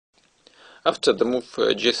After the move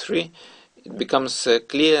g3, it becomes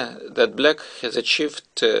clear that black has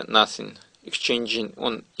achieved nothing, exchanging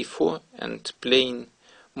on e4 and playing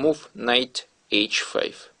move knight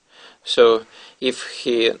h5. So if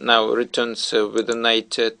he now returns with the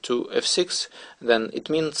knight to f6, then it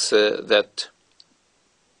means that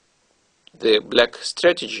the black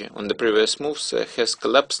strategy on the previous moves has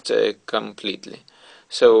collapsed completely.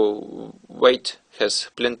 So white has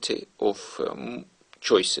plenty of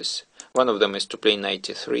choices. One of them is to play knight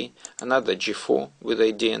e3, another g4 with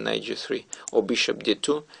idea knight g3, or bishop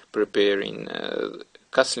d2, preparing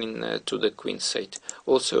castling to the queen side.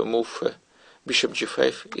 Also a move bishop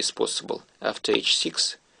g5 is possible. After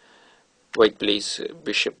h6, white plays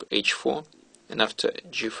bishop h4, and after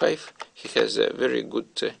g5 he has a very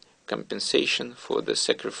good compensation for the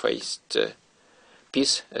sacrificed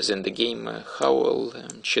piece, as in the game Howell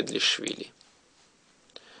and Chedlishvili.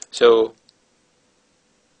 So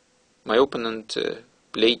my opponent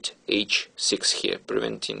played h6 here,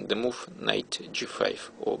 preventing the move knight g5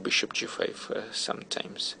 or bishop g5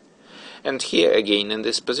 sometimes. And here again in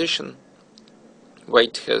this position,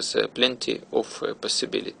 white has plenty of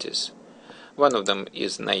possibilities. One of them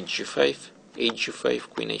is knight g5, h5,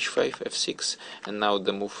 queen h5, f6, and now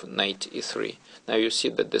the move knight e3. Now you see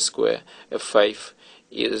that the square f5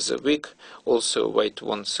 is weak. Also white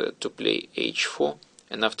wants to play h4,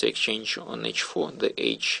 and after exchange on h4 the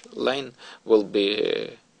h line will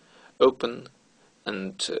be open,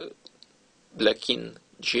 and black king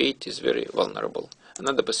g8 is very vulnerable.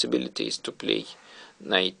 Another possibility is to play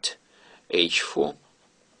knight h4.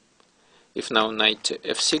 If now knight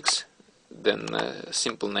f6, then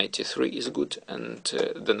simple knight e3 is good, and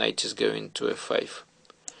the knight is going to f5.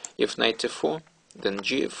 If knight f4, then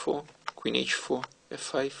gf4, queen h4,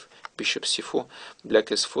 f5, bishop c4.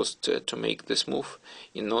 Black is forced to make this move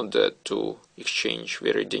in order to exchange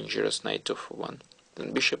very dangerous knight of 1.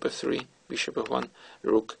 Then bishop f3, bishop f1,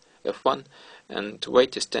 rook f1, and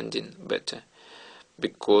white is standing better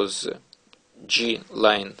because g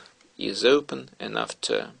line is open, and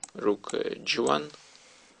after rook g1,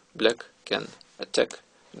 black can attack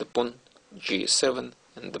the pawn g7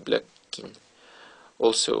 and the black king.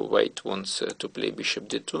 Also white wants to play bishop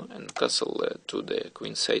d2 and castle to the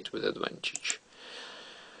queen side with advantage.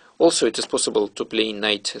 Also it is possible to play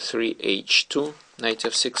knight 3 h2, knight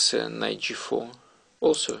f6, knight g4.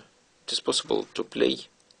 Also it is possible to play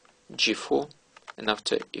g4, and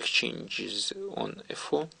after exchanges on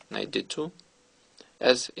f4, knight d2,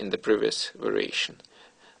 as in the previous variation.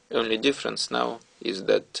 Only difference now is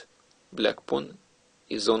that black pawn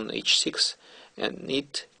is on h6, and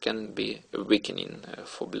it can be a weakening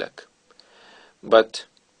for black. But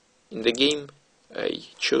in the game I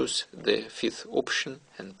chose the fifth option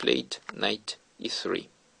and played knight e3.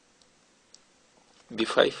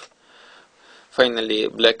 b5. Finally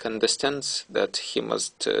black understands that he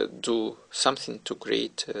must do something to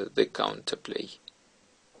create the counterplay.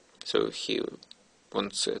 So he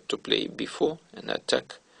wants to play b4 and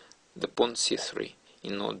attack the pawn c3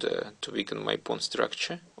 in order to weaken my pawn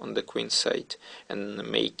structure on the queen side and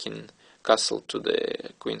making castle to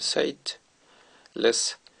the queen side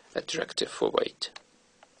less attractive for white.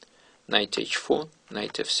 Knight h4,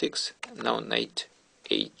 knight f6, now knight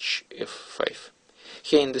hf5.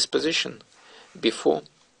 Here in this position, b4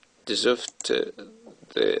 deserved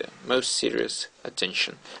the most serious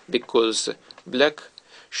attention, because black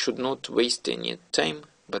should not waste any time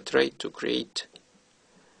but try to create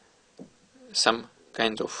some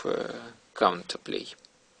kind of counterplay.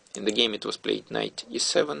 In the game it was played knight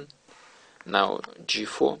e7, now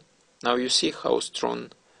g4. Now you see how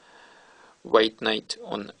strong white knight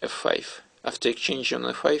on f5. After exchange on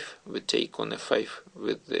f5, we take on f5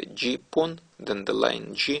 with the g pawn, then the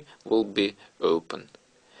line g will be open.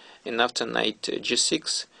 And after knight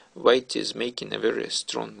g6, white is making a very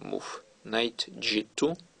strong move, knight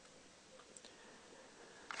g2,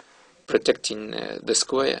 protecting the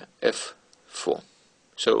square f4.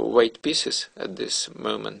 So white pieces at this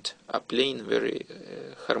moment are playing very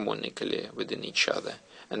harmonically within each other,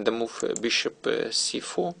 and the move bishop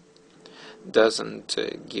c4 doesn't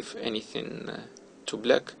give anything to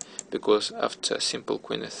black, because after simple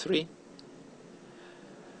queen f3,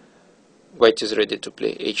 white is ready to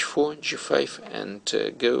play h4, g5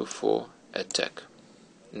 and go for attack.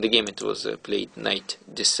 In the game it was played knight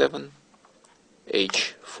d7,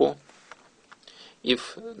 h4.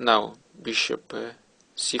 If now bishop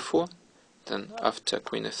c4, then after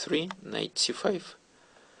queen f3, knight c5,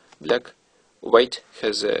 white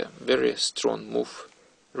has a very strong move,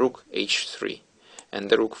 rook h3, and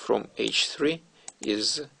the rook from h3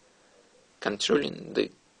 is controlling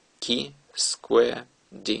the key square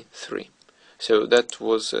d3. So that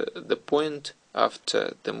was the point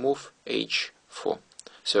after the move h4.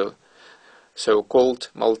 So-called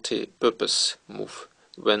multi-purpose move,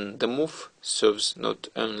 when the move serves not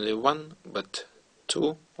only one but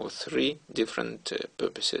 2 or 3 different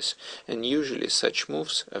purposes, and usually such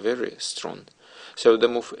moves are very strong. So the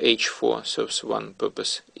move h4 serves one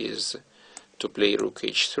purpose, is to play rook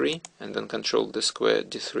h3 and then control the square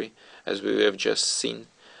d3, as we have just seen.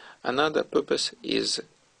 Another purpose is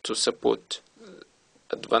to support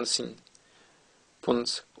advancing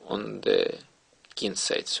pawns on the king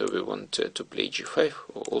side, so we want to play g5,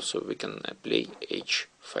 or also we can play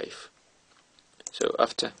h5. So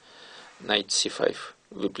after knight c5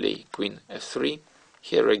 we play queen f3.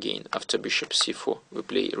 Here again, after bishop c4 we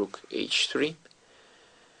play rook h3.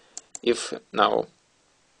 If now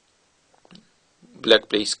black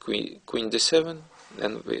plays queen d7,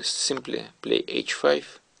 then we simply play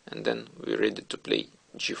h5, and then we're ready to play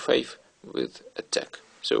g5 with attack.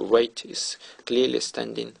 So white is clearly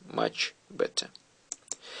standing much better.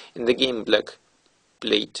 In the game black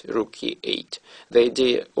played rook e8. The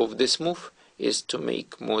idea of this move is to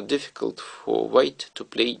make more difficult for white to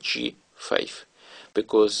play g5,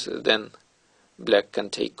 because then black can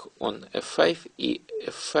take on f5,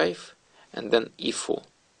 f5, and then e4,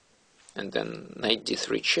 and then knight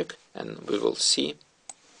d3 check, and we will see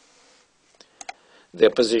the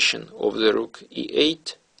opposition of the rook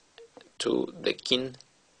e8 to the king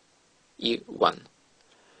e1.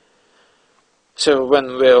 So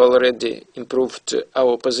when we already improved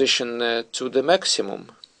our position to the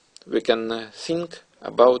maximum, we can think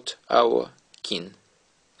about our king.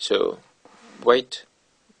 So white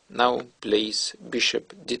now plays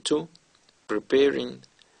bishop d2, preparing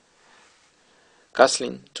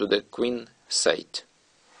castling to the queen side.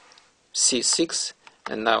 c6,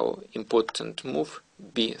 and now important move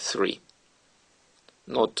b3,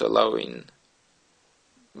 not allowing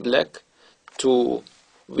black to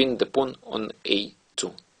win the pawn on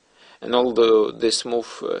a2. And although this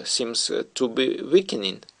move seems to be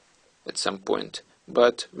weakening at some point,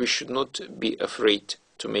 but we should not be afraid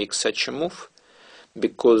to make such a move,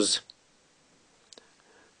 because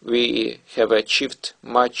we have achieved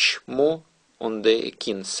much more on the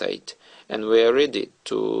king side, and we are ready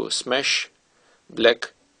to smash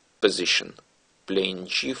black position, playing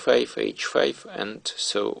g5, h5, and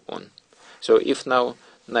so on. So if now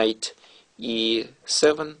knight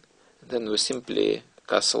e7, then we simply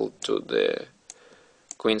castle to the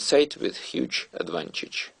queen side with huge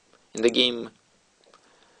advantage. In the game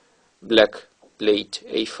black played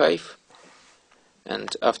a5,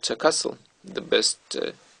 and after castle the best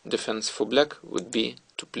defense for black would be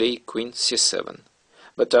to play queen c7.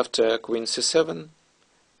 But after queen c7,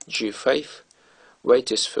 g5,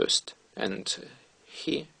 white is first, and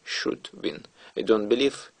he should win. I don't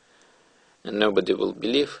believe, and nobody will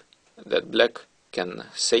believe, that black can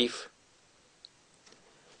save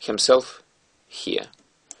himself here.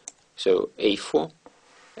 So a4,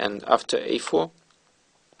 and after a4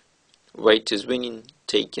 white is winning,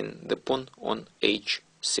 taking the pawn on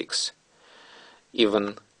h6.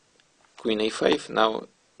 Even queen a5 now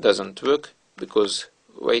doesn't work, because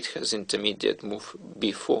white has intermediate move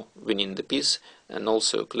b4, winning the piece and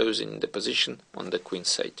also closing the position on the queen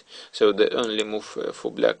side. So the only move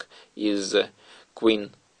for black is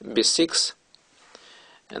queen b6,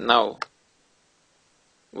 and now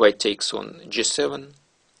white takes on g7,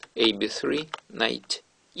 ab3, knight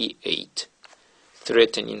e8,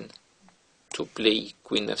 threatening to play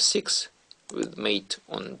queen f6 with mate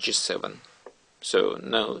on g7. So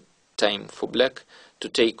no time for black to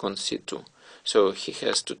take on c2. So he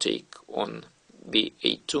has to take on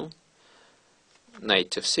b8, knight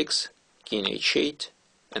f6, king h8,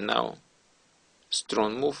 and now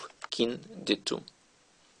strong move, king d2.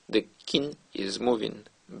 The king is moving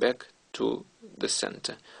back to the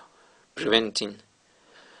center, preventing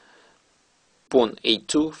pawn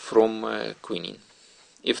a2 from queening.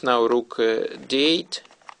 If now rook d8,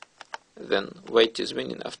 then white is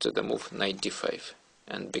winning after the move knight d5,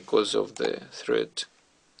 and because of the threat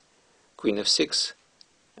queen f6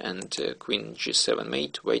 and queen g7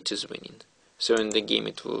 mate, white is winning. So in the game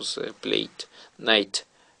it was played knight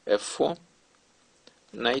f4,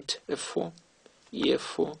 knight f4,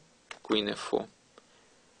 e4, queen f4,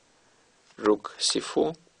 rook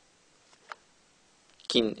c4,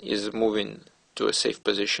 king is moving to a safe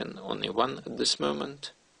position on e1 at this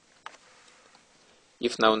moment.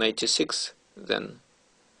 If now knight e6, then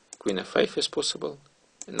queen f5 is possible,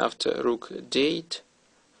 and after rook d8,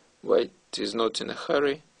 white is not in a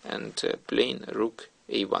hurry and playing rook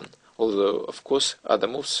a1, although of course other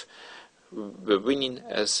moves were winning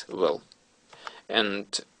as well.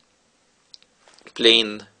 And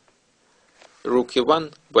playing rook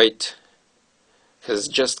e1, white has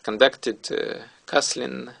just conducted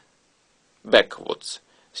castling backwards.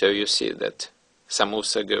 So you see that some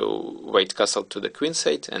moves ago white castled to the queen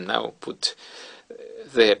side and now put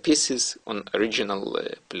their pieces on original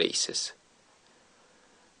places.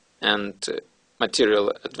 And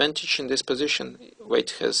material advantage in this position,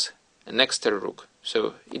 white has an extra rook,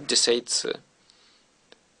 so it decides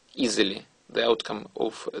easily the outcome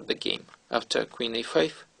of the game. After queen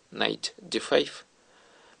a5, knight d5,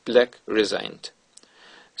 black resigned.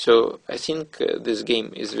 So I think this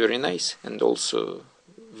game is very nice and also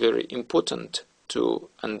very important to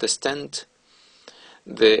understand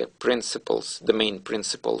the principles, the main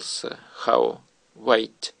principles, how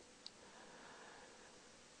white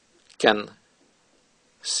can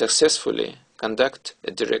successfully conduct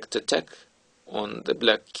a direct attack on the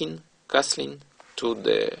black king, castling to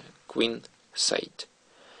the queen side.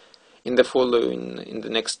 In the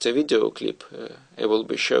next video clip, I will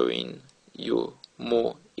be showing you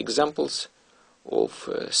more examples of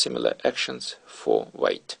similar actions for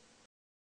white.